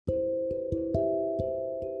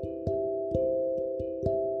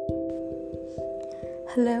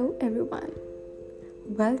Hello everyone,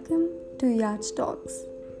 welcome to Yacht Talks.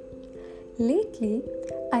 Lately,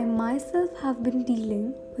 I myself have been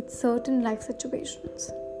dealing with certain life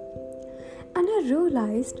situations, and I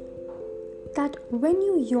realized that when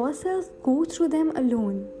you yourself go through them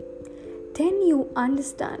alone, then you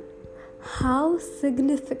understand how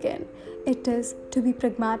significant it is to be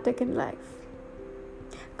pragmatic in life.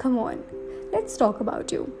 Come on, let's talk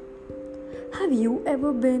about you. Have you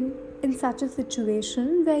ever been in such a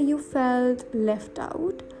situation where you felt left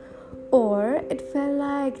out, or it felt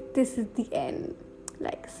like this is the end,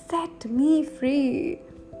 like set me free?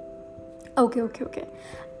 Okay.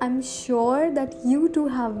 I'm sure that you too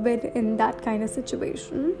have been in that kind of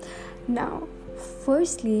situation. Now,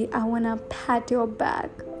 firstly, I wanna pat your back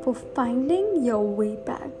for finding your way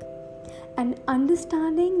back and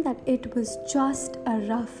understanding that it was just a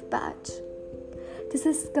rough patch. This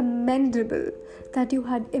is commendable that you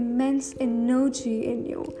had immense energy in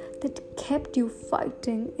you that kept you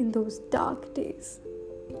fighting in those dark days.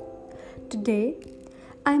 Today,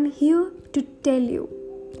 I'm here to tell you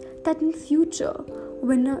that in future,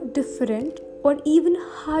 when a different or even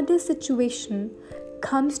harder situation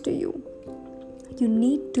comes to you, you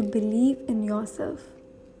need to believe in yourself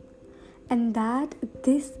and that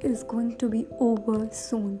this is going to be over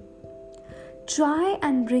soon. Try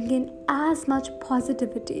and bring in as much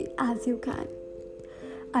positivity as you can.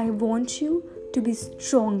 I want you to be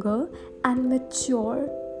stronger and mature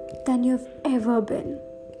than you've ever been.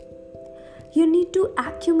 You need to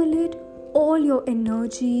accumulate all your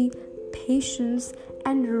energy, patience,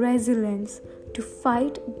 and resilience to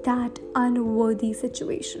fight that unworthy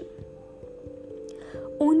situation.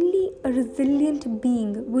 Only a resilient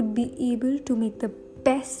being would be able to make the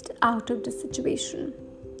best out of the situation.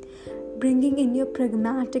 Bringing in your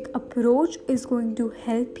pragmatic approach is going to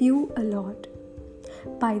help you a lot.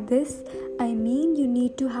 By this, I mean you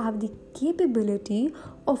need to have the capability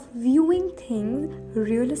of viewing things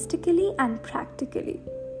realistically and practically.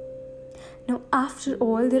 Now, after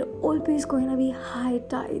all, there are always going to be high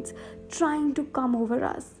tides trying to come over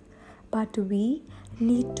us. But we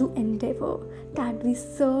need to endeavor that we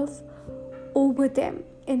surf over them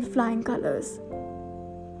in flying colors.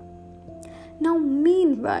 Now,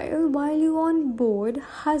 meanwhile, while you're on board,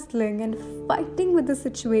 hustling and fighting with the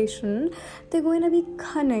situation, they're going to be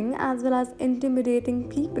cunning as well as intimidating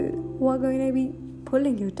people who are going to be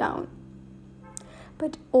pulling you down.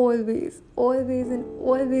 But always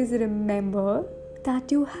remember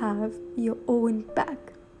that you have your own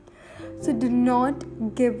back. So do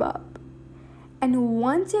not give up. And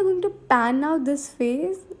once you're going to pan out this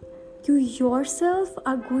phase, you yourself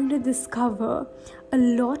are going to discover a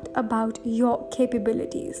lot about your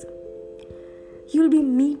capabilities. You'll be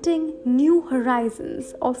meeting new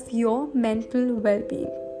horizons of your mental well-being.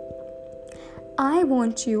 I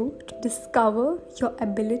want you to discover your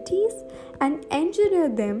abilities and engineer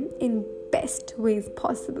them in best ways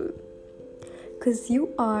possible. Because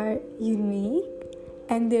you are unique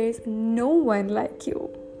and there is no one like you.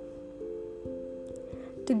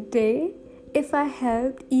 Today, if I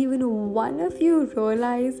helped even one of you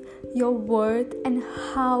realize your worth and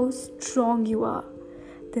how strong you are,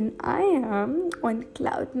 then I am on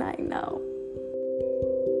cloud 9 now.